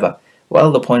he's clever.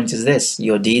 Well, the point is this: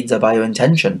 your deeds are by your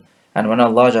intention. And when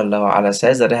Allah Jalla wa Ala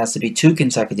says that it has to be 2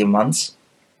 consecutive months,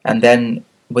 and then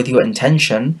with your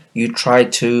intention you try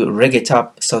to rig it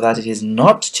up so that it is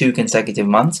not 2 consecutive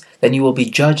months, then you will be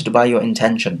judged by your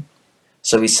intention.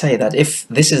 So we say that if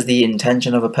this is the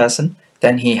intention of a person,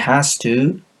 then he has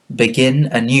to begin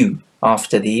anew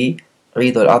after the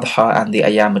Eid al-Adha and the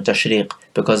Ayyam al-Tashriq,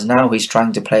 because now he's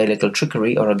trying to play a little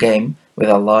trickery or a game with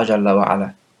Allah Jalla wa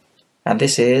Ala. And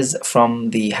this is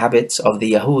from the habits of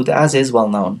the Yahud, as is well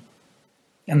known.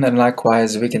 And then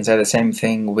likewise we can say the same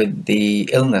thing with the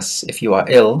illness. If you are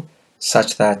ill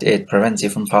such that it prevents you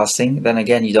from fasting, then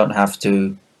again you don't have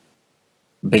to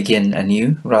begin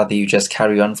anew, rather you just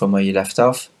carry on from where you left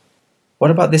off.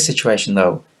 What about this situation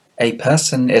though? A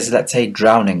person is, let's say,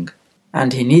 drowning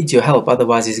and he needs your help,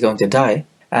 otherwise he's going to die,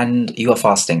 and you are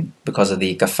fasting because of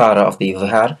the kafara of the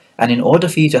dhihar, and in order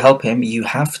for you to help him you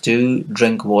have to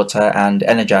drink water and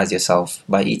energize yourself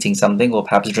by eating something or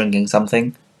perhaps drinking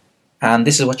something, and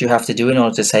this is what you have to do in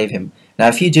order to save him. Now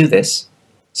if you do this,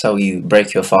 so you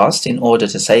break your fast in order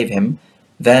to save him,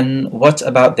 then what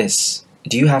about this?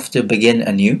 Do you have to begin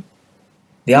anew?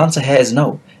 The answer here is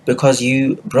no, because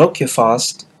you broke your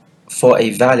fast for a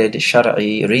valid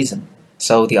shari'i reason.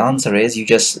 So the answer is you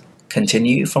just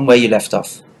continue from where you left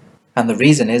off. And the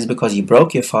reason is because you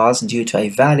broke your fast due to a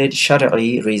valid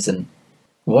shari'i reason.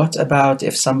 What about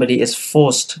if somebody is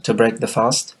forced to break the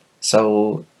fast?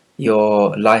 So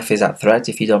your life is at threat.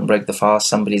 If you don't break the fast,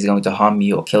 somebody is going to harm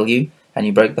you or kill you, and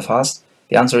you break the fast.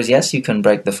 The answer is yes, you can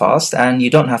break the fast and you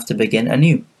don't have to begin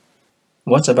anew.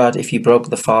 What about if you broke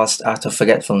the fast out of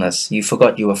forgetfulness? You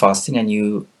forgot you were fasting and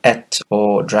you ate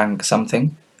or drank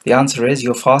something. The answer is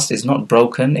your fast is not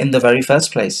broken in the very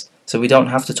first place. So we don't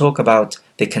have to talk about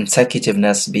the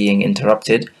consecutiveness being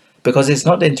interrupted, because it's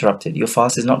not interrupted. Your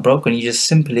fast is not broken. You just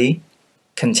simply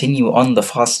continue on the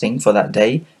fasting for that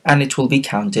day and it will be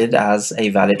counted as a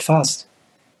valid fast.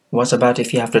 What about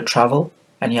if you have to travel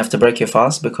and you have to break your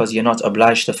fast because you're not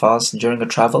obliged to fast during a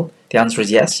travel? The answer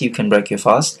is yes, you can break your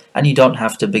fast and you don't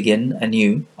have to begin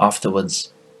anew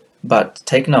afterwards. But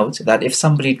take note that if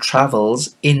somebody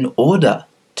travels in order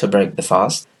to break the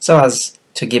fast, so as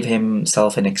to give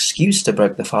himself an excuse to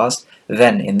break the fast,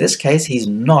 then in this case he's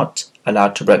not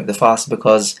allowed to break the fast,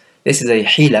 because this is a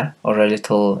hila, or a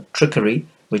little trickery,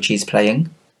 which he's playing,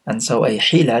 and so a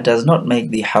hila does not make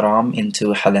the haram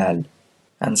into halal.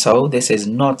 And so this is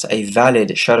not a valid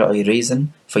shari'i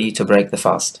reason for you to break the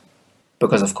fast,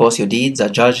 because of course your deeds are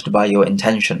judged by your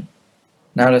intention.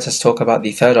 Now let us talk about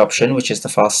the third option, which is to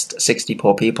fast 60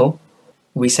 poor people.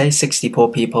 We say 60 poor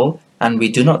people, and we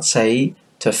do not say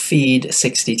to feed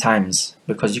 60 times,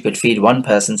 because you could feed one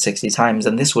person 60 times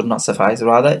and this would not suffice.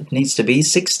 Rather, it needs to be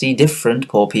 60 different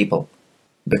poor people,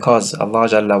 because Allah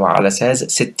Jalla wa Ala says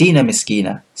sittina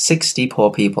miskina, 60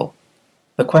 poor people.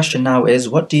 The question now is,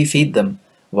 what do you feed them?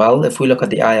 Well, if we look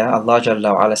at the ayah, Allah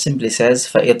Jalla wa Ala simply says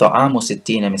فَإِطْعَامُ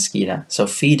سِتِّينَ miskina, so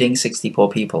feeding 60 poor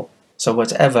people. So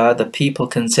whatever the people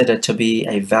consider to be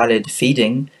a valid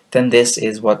feeding, then this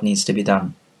is what needs to be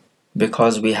done.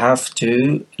 Because we have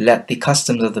to let the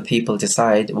customs of the people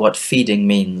decide what feeding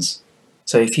means.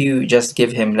 So if you just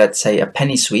give him, let's say, a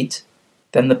penny sweet,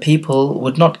 then the people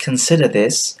would not consider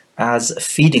this as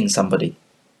feeding somebody.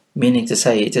 Meaning to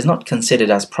say, it is not considered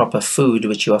as proper food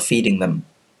which you are feeding them.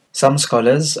 Some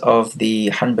scholars of the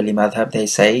Hanbali madhab, they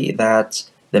say that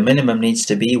the minimum needs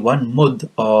to be 1 mud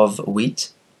of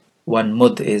wheat. 1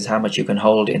 mud is how much you can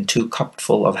hold in 2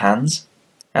 cupful of hands.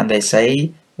 And they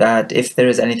say that if there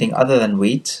is anything other than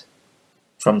wheat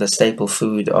from the staple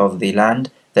food of the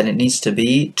land, then it needs to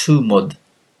be 2 mud,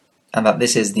 and that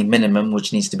this is the minimum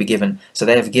which needs to be given. So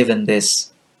they have given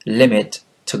this limit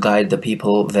to guide the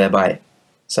people thereby.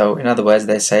 So in other words,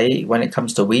 they say when it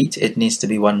comes to wheat, it needs to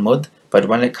be 1 mud, but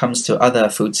when it comes to other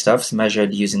foodstuffs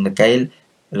measured using the scale,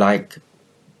 like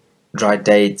dried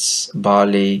dates,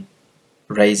 barley,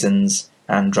 raisins,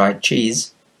 and dried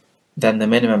cheese, then the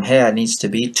minimum here needs to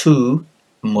be 2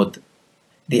 mud.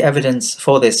 The evidence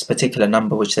for this particular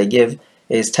number which they give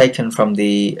is taken from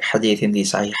the hadith in the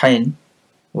Sahihain,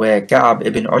 where Ka'ab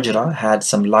ibn Ujra had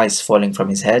some lice falling from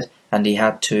his head and he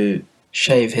had to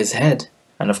shave his head.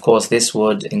 And of course this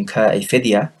would incur a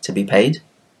fidya to be paid,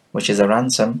 which is a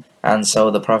ransom, and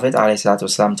so the Prophet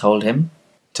ﷺ told him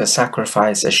to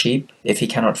sacrifice a sheep. If he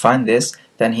cannot find this,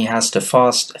 then he has to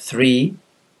fast 3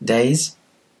 days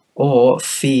or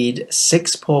feed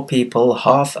 6 poor people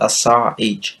half a sa'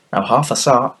 each. Now half a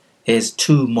sa' is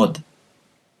 2 mud.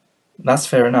 That's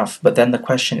fair enough, but then the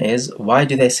question is, why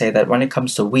do they say that when it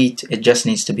comes to wheat it just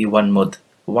needs to be 1 mud?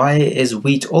 Why is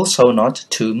wheat also not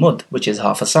 2 mud, which is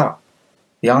half a sa'?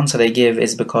 The answer they give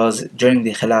is because during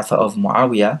the Khilafah of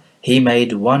Muawiyah, he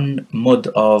made 1 mud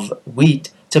of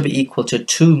wheat to be equal to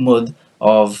 2 mud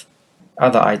of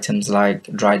other items like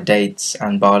dried dates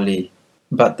and barley.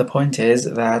 But the point is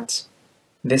that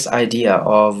this idea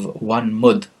of 1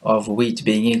 mud of wheat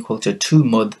being equal to 2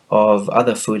 mud of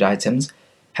other food items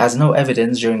has no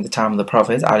evidence during the time of the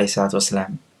Prophet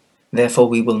ﷺ. Therefore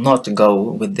we will not go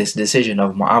with this decision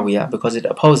of Muawiyah because it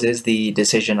opposes the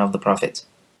decision of the Prophet.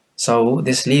 So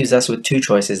this leaves us with 2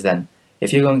 choices then.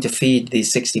 If you're going to feed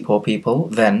these 60 poor people,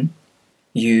 then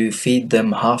you feed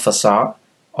them half a sa'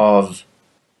 of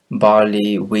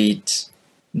barley, wheat,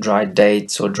 dried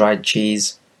dates or dried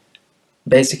cheese,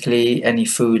 basically any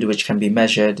food which can be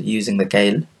measured using the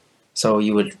scale. So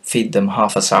you would feed them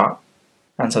half a sa',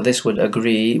 and so this would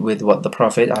agree with what the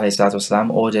Prophet ﷺ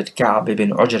ordered Ka'ab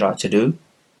ibn Ujra to do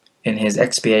in his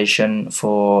expiation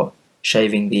for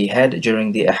shaving the head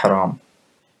during the ihram.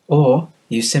 Or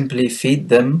you simply feed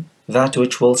them that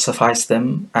which will suffice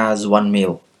them as 1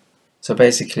 meal. So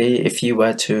basically, if you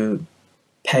were to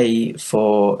pay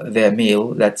for their meal,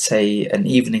 let's say an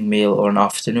evening meal or an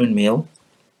afternoon meal,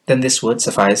 then this would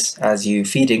suffice as you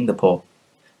feeding the poor.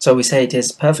 So we say it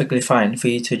is perfectly fine for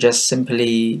you to just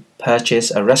simply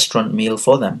purchase a restaurant meal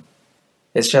for them.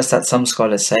 It's just that some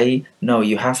scholars say, no,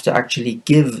 you have to actually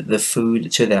give the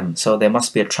food to them, so there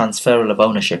must be a transferal of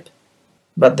ownership.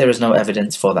 But there is no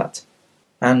evidence for that.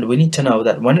 And we need to know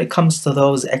that when it comes to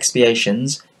those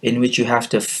expiations in which you have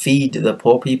to feed the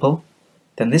poor people,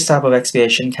 then this type of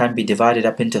expiation can be divided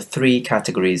up into 3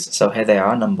 categories. So here they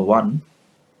are. Number 1,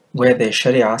 where the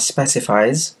Sharia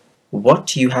specifies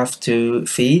what you have to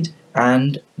feed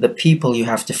and the people you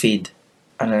have to feed.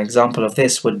 And an example of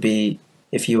this would be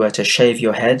if you were to shave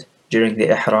your head during the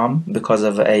ihram because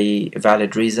of a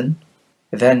valid reason,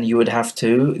 then you would have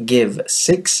to give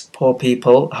 6 poor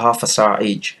people half a sa'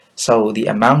 each. So the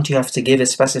amount you have to give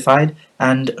is specified,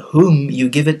 and whom you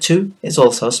give it to is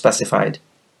also specified.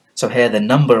 So here the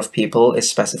number of people is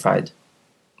specified.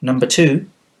 Number 2,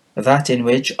 that in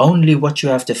which only what you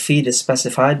have to feed is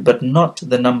specified, but not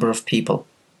the number of people.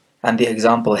 And the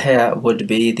example here would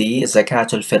be the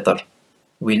Zakatul Fitr.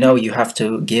 We know you have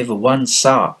to give 1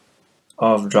 sa'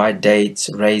 of dried dates,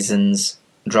 raisins,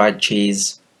 dried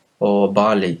cheese, or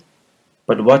barley.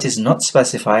 But what is not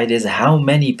specified is how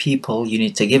many people you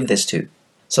need to give this to.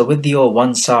 So with your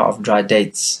 1 sa' of dried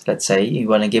dates, let's say you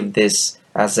want to give this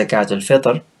as Zakatul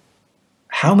Fitr,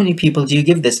 how many people do you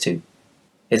give this to?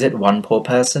 Is it 1 poor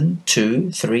person,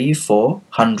 2, 3, 4,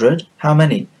 100? How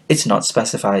many? It's not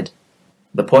specified.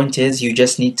 The point is you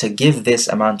just need to give this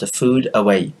amount of food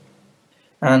away.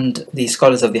 And the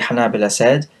scholars of the Hanabila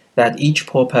said that each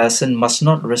poor person must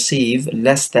not receive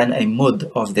less than a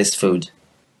mud of this food.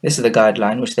 This is the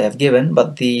guideline which they have given,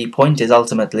 but the point is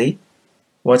ultimately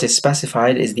what is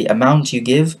specified is the amount you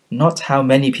give, not how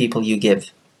many people you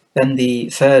give. Then the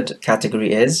third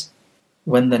category is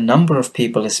when the number of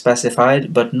people is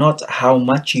specified, but not how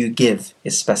much you give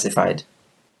is specified.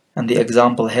 And the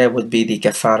example here would be the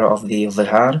kafara of the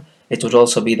dhihar. It would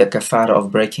also be the kafara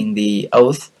of breaking the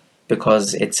oath,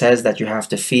 because it says that you have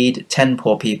to feed 10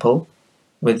 poor people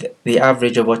with the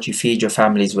average of what you feed your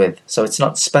families with. So it's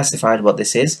not specified what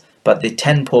this is, but the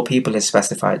 10 poor people is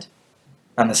specified.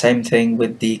 And the same thing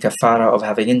with the kafara of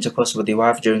having intercourse with your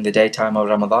wife during the daytime of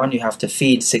Ramadan. You have to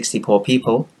feed 60 poor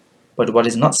people, but what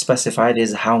is not specified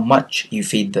is how much you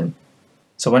feed them.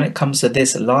 So when it comes to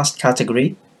this last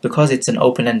category, because it's an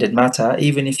open-ended matter,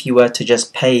 even if you were to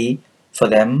just pay for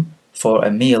them for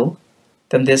a meal,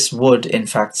 then this would in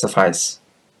fact suffice.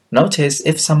 Notice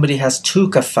if somebody has two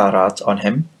kafarat on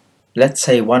him, let's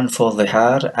say one for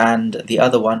dhihar and the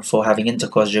other one for having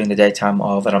intercourse during the daytime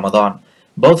of Ramadan,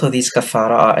 both of these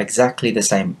kafara are exactly the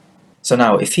same. So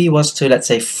now if he was to, let's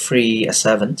say, free a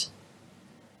servant,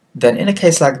 then in a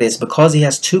case like this, because he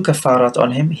has two kafarat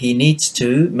on him, he needs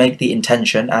to make the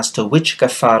intention as to which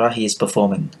kafara he is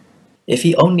performing. If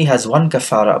he only has one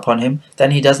kafara upon him,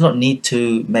 then he does not need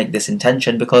to make this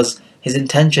intention, because his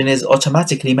intention is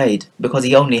automatically made. Because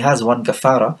he only has one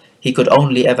kafara, he could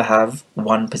only ever have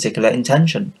one particular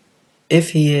intention.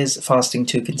 If he is fasting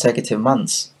 2 consecutive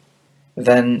months,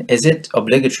 then is it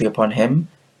obligatory upon him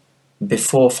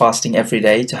before fasting every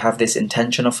day to have this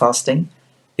intention of fasting?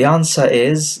 The answer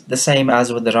is the same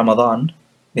as with the Ramadan.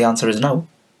 The answer is no.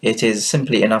 It is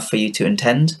simply enough for you to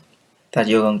intend that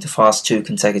you're going to fast 2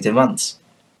 consecutive months.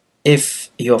 If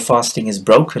your fasting is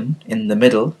broken in the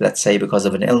middle, let's say because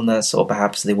of an illness, or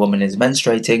perhaps the woman is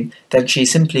menstruating, then she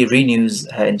simply renews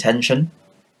her intention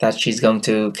that she's going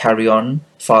to carry on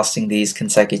fasting these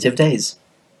consecutive days.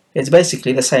 It's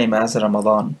basically the same as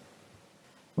Ramadan.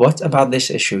 What about this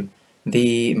issue?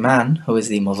 The man who is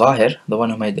the muzahir, the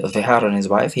one who made dhihar on his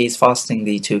wife, he's fasting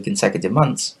the 2 consecutive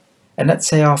months. And let's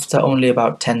say after only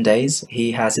about 10 days,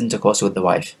 he has intercourse with the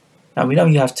wife. Now we know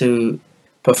you have to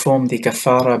perform the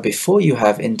kafara before you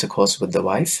have intercourse with the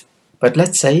wife. But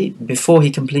let's say before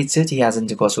he completes it, he has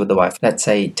intercourse with the wife. Let's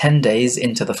say 10 days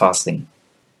into the fasting.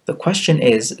 The question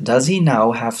is, does he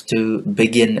now have to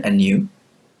begin anew?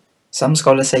 Some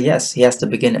scholars say yes, he has to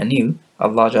begin anew.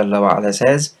 Allah Jalla wa Ala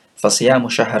says, فَصِيَامُ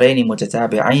شَهْرَيْنِ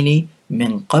مُتَتَابِعَيْنِ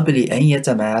مِنْ قَبْلِ أَنْ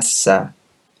يَتَمَاسَّا.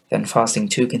 Then fasting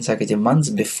 2 consecutive months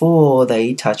before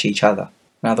they touch each other.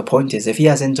 Now the point is, if he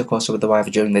has intercourse with the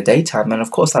wife during the daytime, then of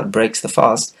course that breaks the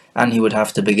fast and he would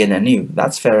have to begin anew.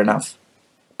 That's fair enough.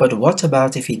 But what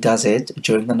about if he does it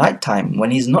during the night time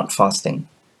when he's not fasting?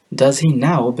 Does he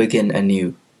now begin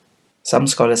anew? Some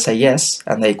scholars say yes,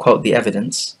 and they quote the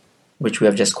evidence, which we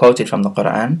have just quoted from the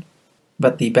Quran.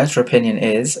 But the better opinion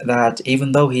is that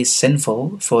even though he's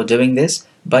sinful for doing this,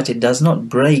 but it does not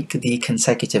break the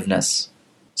consecutiveness.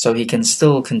 So he can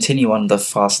still continue on the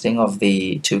fasting of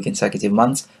the 2 consecutive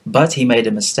months, but he made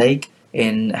a mistake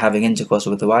in having intercourse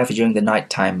with the wife during the night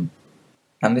time.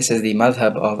 And this is the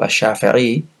madhab of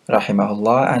Ash-Shafi'i,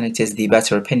 rahimahullah, and it is the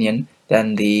better opinion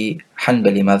than the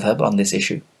Hanbali madhab on this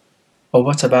issue. Or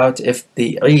what about if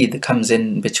the Eid comes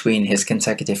in between his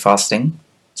consecutive fasting?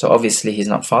 So obviously he's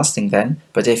not fasting then,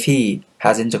 but if he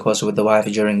has intercourse with the wife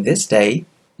during this day,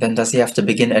 then does he have to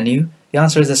begin anew? The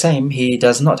answer is the same. He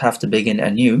does not have to begin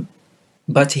anew,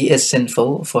 but he is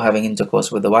sinful for having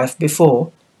intercourse with the wife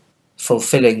before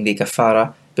fulfilling the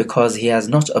kafara, because he has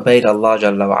not obeyed Allah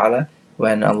Jalla wa Ala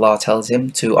when Allah tells him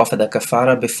to offer the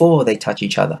kafara before they touch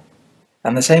each other.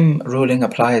 And the same ruling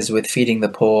applies with feeding the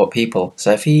poor people.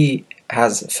 So if he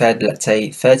has fed, let's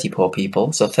say, 30 poor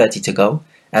people, so 30 to go,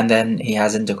 and then he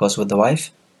has intercourse with the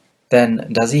wife, then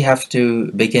does he have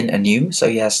to begin anew? So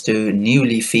he has to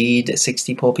newly feed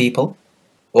 60 poor people?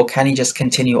 Or can he just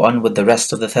continue on with the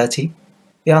rest of the 30?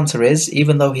 The answer is,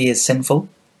 even though he is sinful,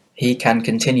 he can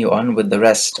continue on with the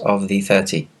rest of the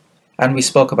 30. And we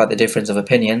spoke about the difference of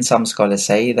opinion. Some scholars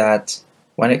say that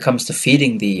when it comes to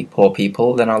feeding the poor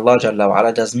people, then Allah Jalla wa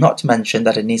Ala does not mention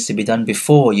that it needs to be done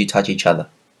before you touch each other.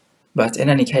 But in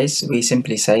any case, we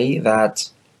simply say that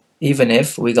even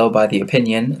if we go by the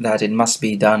opinion that it must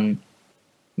be done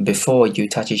before you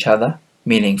touch each other,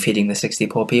 meaning feeding the 60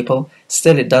 poor people,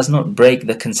 still it does not break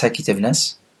the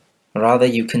consecutiveness. Rather,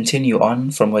 you continue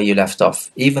on from where you left off,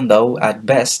 even though at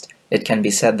best it can be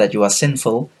said that you are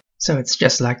sinful. So it's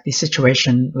just like the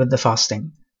situation with the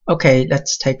fasting. Okay,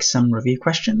 let's take some review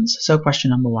questions. So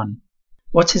question number 1.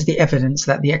 What is the evidence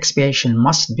that the expiation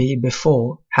must be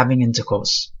before having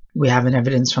intercourse? We have an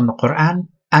evidence from the Quran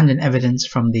and an evidence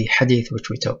from the hadith which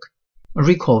we took.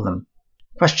 Recall them.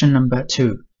 Question number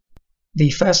 2. The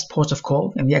first port of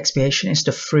call in the expiation is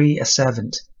to free a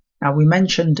servant. Now we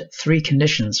mentioned 3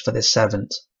 conditions for this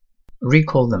servant.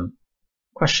 Recall them.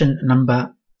 Question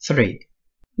number 3.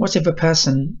 What if a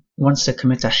person wants to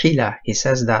commit a hila? He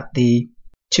says that the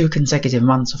 2 consecutive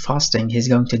months of fasting, he's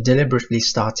going to deliberately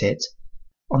start it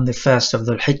on the 1st of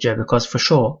Dhul Hijjah, because for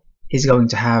sure he's going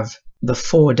to have the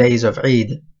 4 days of Eid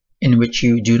in which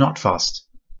you do not fast.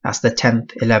 That's the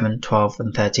 10th, 11th, 12th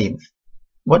and 13th.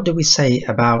 What do we say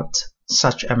about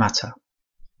such a matter?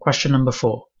 Question number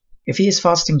 4. If he is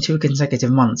fasting 2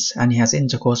 consecutive months and he has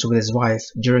intercourse with his wife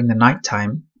during the night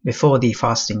time before the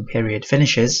fasting period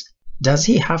finishes, does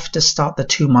he have to start the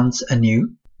 2 months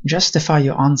anew? Justify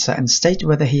your answer and state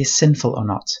whether he is sinful or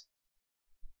not.